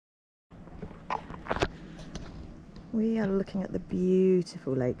We are looking at the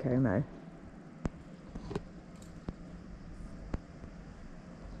beautiful Lake Como.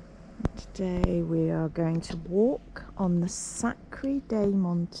 Today we are going to walk on the Sacro dei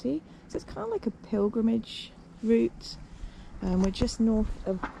Monte. So it's kind of like a pilgrimage route. We're just north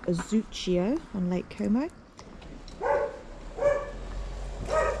of Ossuccio on Lake Como.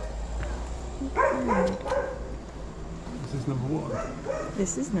 This is number one.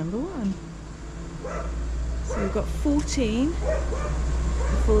 This is number one. So we've got 14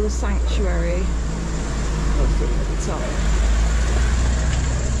 before the sanctuary at the top.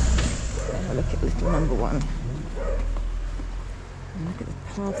 Have a look at little number one. And look at the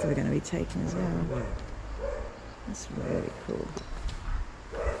path we're going to be taking as well. That's really cool.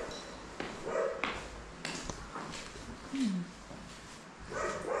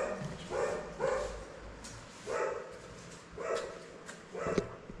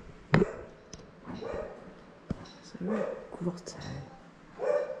 It's a real grotto.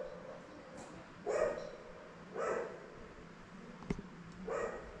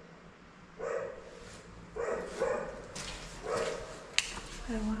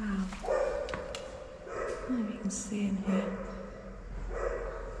 Oh wow. I don't know if you can see in here.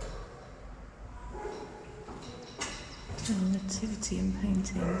 Little nativity and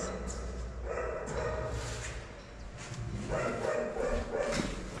paintings.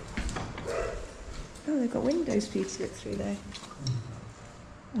 Oh, they've got windows for you to look through there.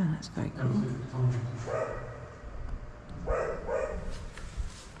 Oh, that's very cool.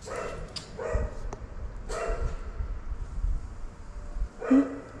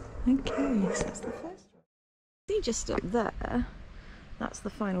 Okay, so that's the first one. See, just up there, that's the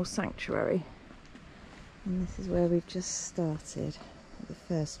final sanctuary. And this is where we've just started, the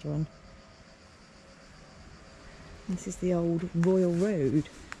first one. This is the old royal road.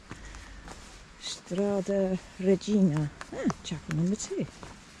 Strada Regina. Ah, chapel number 2.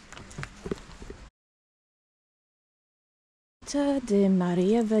 De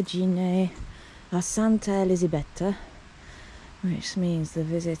Maria Vergine a Santa Elisabetta, which means the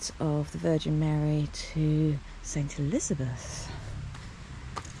visit of the Virgin Mary to Saint Elizabeth.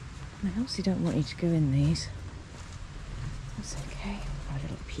 They obviously don't want you to go in these. That's okay. Have a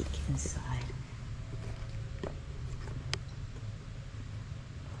little peek inside.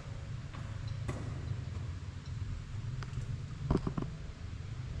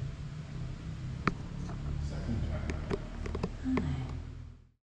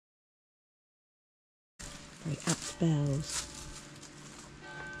 Very apt bells.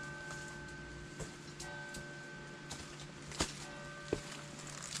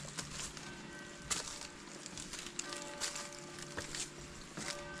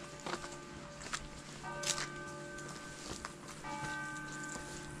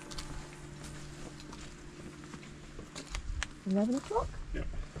 $11 o'clock? Yep.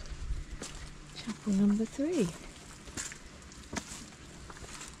 Chapel number 3.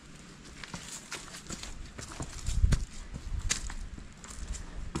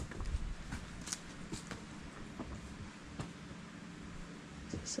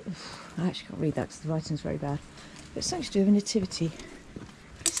 I actually can't read that because the writing's very bad. But it's something to do with a nativity. Can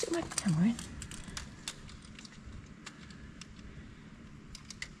I stick my camera in?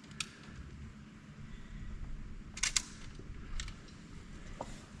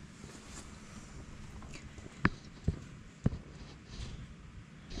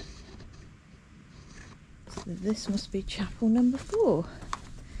 So this must be chapel number 4.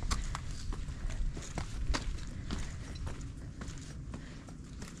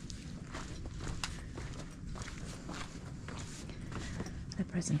 La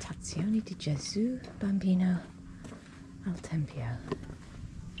presentazione di Gesù Bambino al Tempio.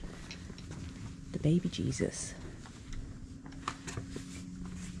 The baby Jesus.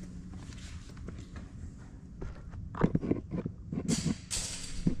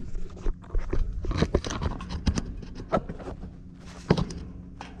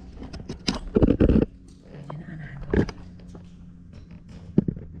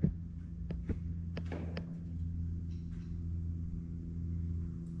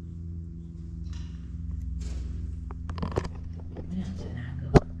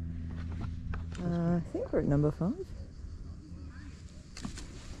 I think we're at number 5.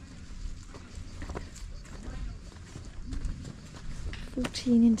 $14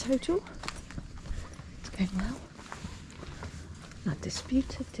 in total. It's going well. La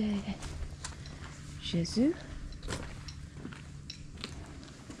disputa de Gesù.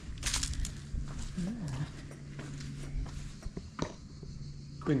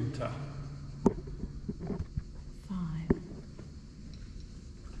 Quinta. 5.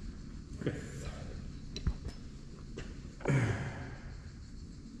 Fifth.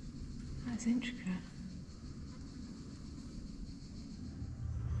 it's intricate.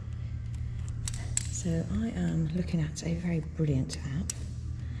 So I am looking at a very brilliant app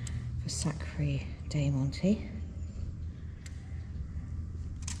for Sacro dei Monte.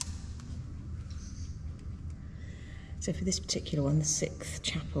 So for this particular one, the 6th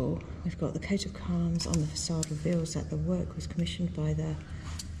chapel, we've got the coat of arms on the facade reveals that the work was commissioned by the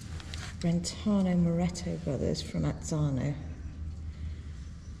Brentano Moretto brothers from Azzano.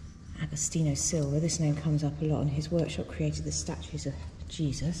 Agostino Silva, this name comes up a lot, and his workshop created the statues of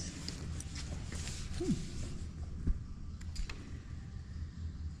Jesus.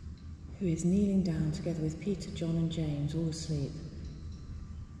 Who is kneeling down together with Peter, John and James, all asleep.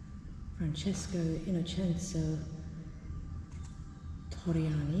 Francesco Innocenzo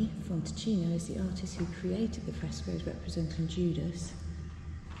Torriani from Ticino is the artist who created the frescoes representing Judas,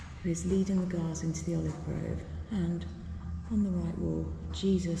 who is leading the guards into the olive grove, and on the right wall,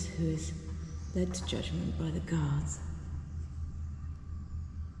 Jesus, who is led to judgment by the guards.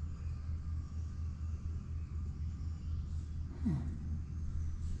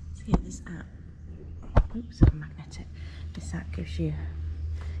 So yeah, this app, oops, it's magnetic. This app gives you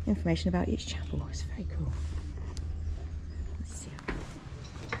information about each chapel. It's very cool. Let's see.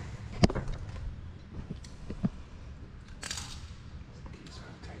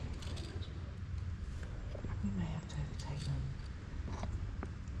 We may have to overtake them.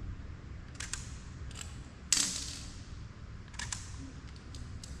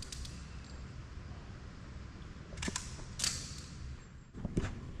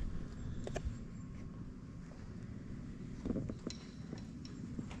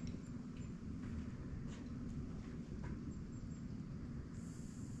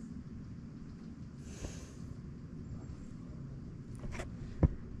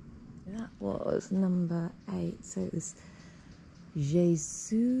 That was number 8, so it was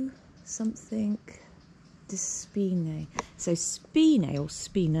Jesus something de Spine. So spine, or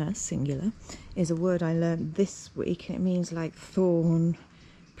spina singular, is a word I learned this week, and it means like thorn,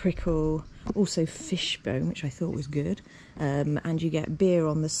 prickle, also fishbone, which I thought was good. And you get beer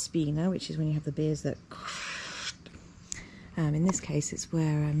on the spina, which is when you have the beers that in this case it's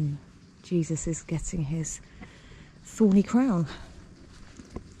where Jesus is getting his thorny crown.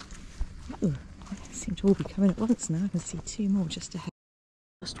 Ooh, they seem to all be coming at once now. I can see 2 more just ahead.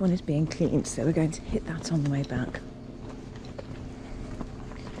 The last one is being cleaned, so we're going to hit that on the way back.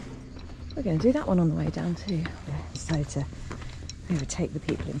 We're going to do that one on the way down too. We decided to overtake the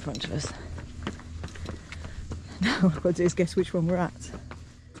people in front of us. Now all I've got to do is guess which one we're at.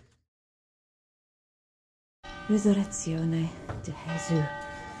 Resurrezione di Gesù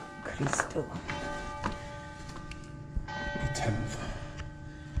Cristo. The 10th.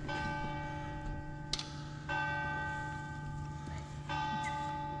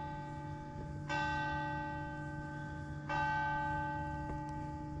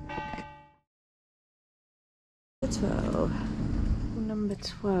 Number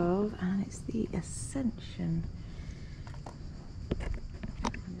 12, and it's the Ascension. Hang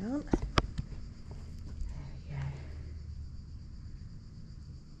on. There we go.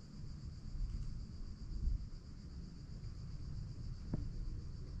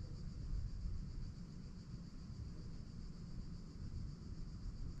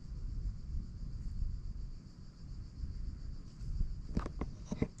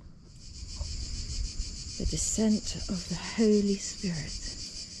 The descent of the Holy Spirit.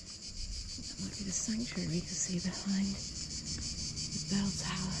 That might be the sanctuary we can see behind the bell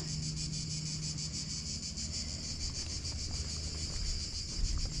tower.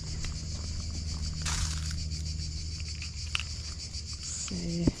 So,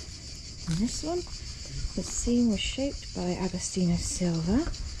 in this one, the scene was shaped by Agostino Silva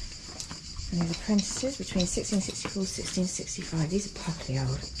and his apprentices between 1664 and 1665. These are properly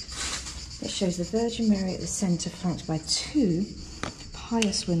old. It shows the Virgin Mary at the centre, flanked by 2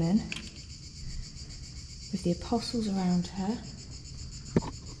 pious women, with the apostles around her,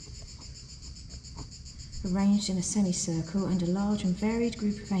 arranged in a semicircle, and a large and varied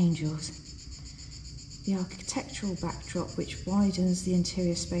group of angels. The architectural backdrop, which widens the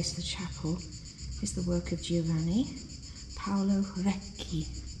interior space of the chapel, is the work of Giovanni Paolo Recchi.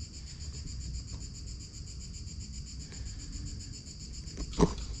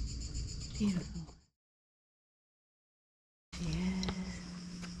 Beautiful. Yes.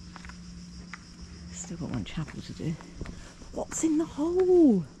 Still got one chapel to do. What's in the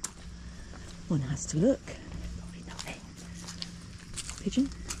hole? One has to look. Probably nothing. Pigeon?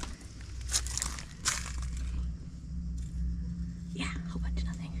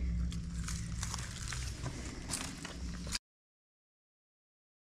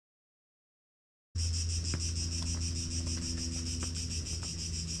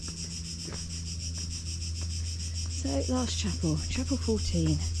 Right, last chapel, chapel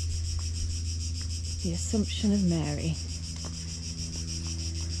 14, the Assumption of Mary.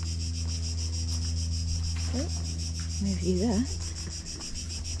 Oh, no view there.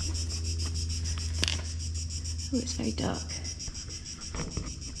 Oh, it's very dark.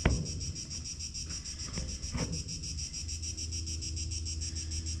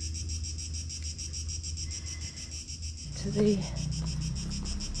 To the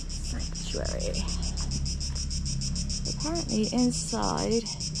sanctuary. Apparently inside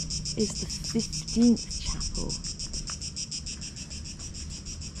is the 15th chapel.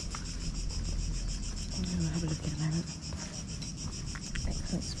 I'll have a look in a moment.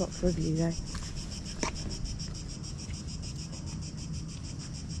 Excellent spot for a view though.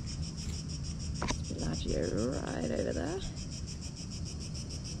 Bellagio right over there.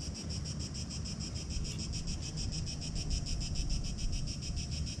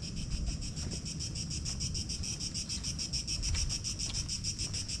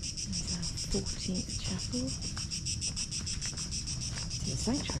 There's our 14th chapel. To the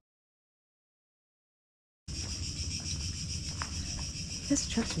sanctuary. There's a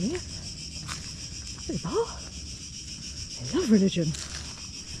church here. There's a bar. They love religion. Look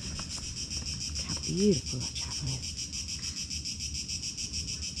how beautiful that chapel is.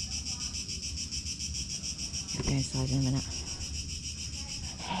 I'll go inside in a minute.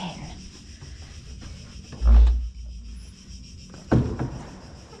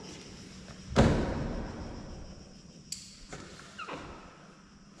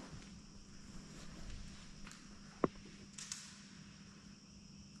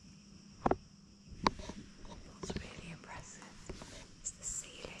 What's really impressive is the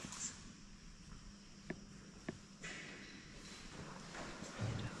ceilings.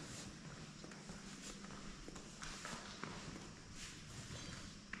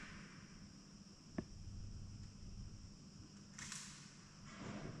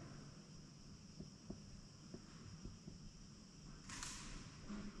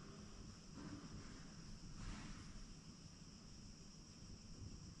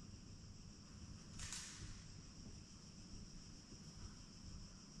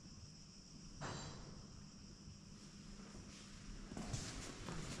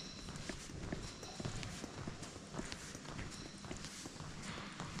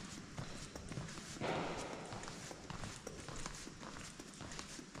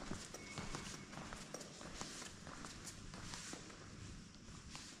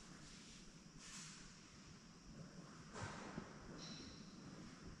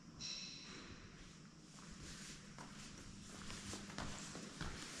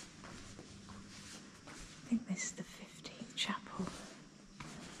 I think this is the 15th chapel.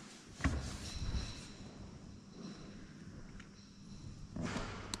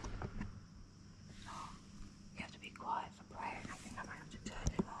 You have to be quiet for praying. I think I might have to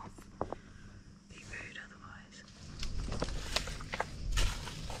turn him off. Be rude otherwise.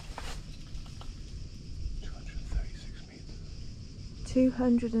 236 metres.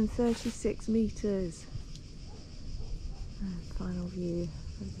 236 metres. And final view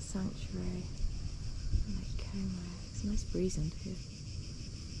of the sanctuary. It's a nice breeze under here.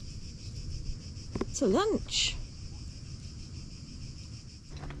 It's a lunch.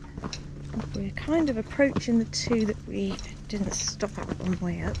 We're kind of approaching the two that we didn't stop at on the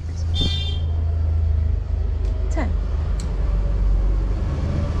way up. 10.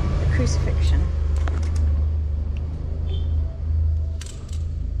 The crucifixion.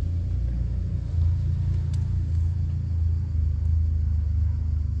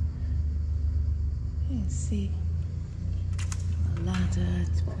 You can see a ladder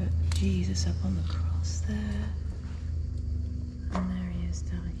to put Jesus up on the cross there. And there he is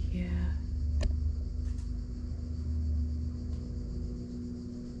down here.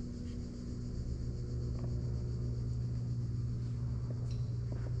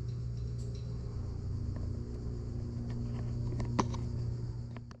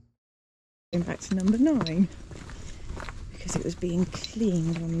 Going back to number 9 because it was being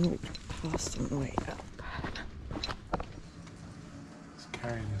cleaned when we walked past on the way up. It's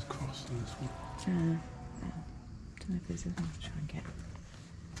carrying his cross in this one. I don't know if there's anything to try and get.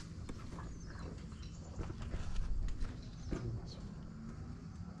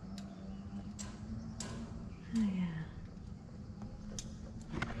 Oh yeah.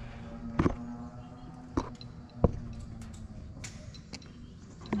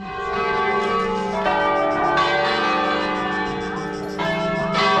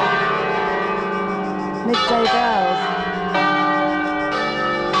 Midday bells.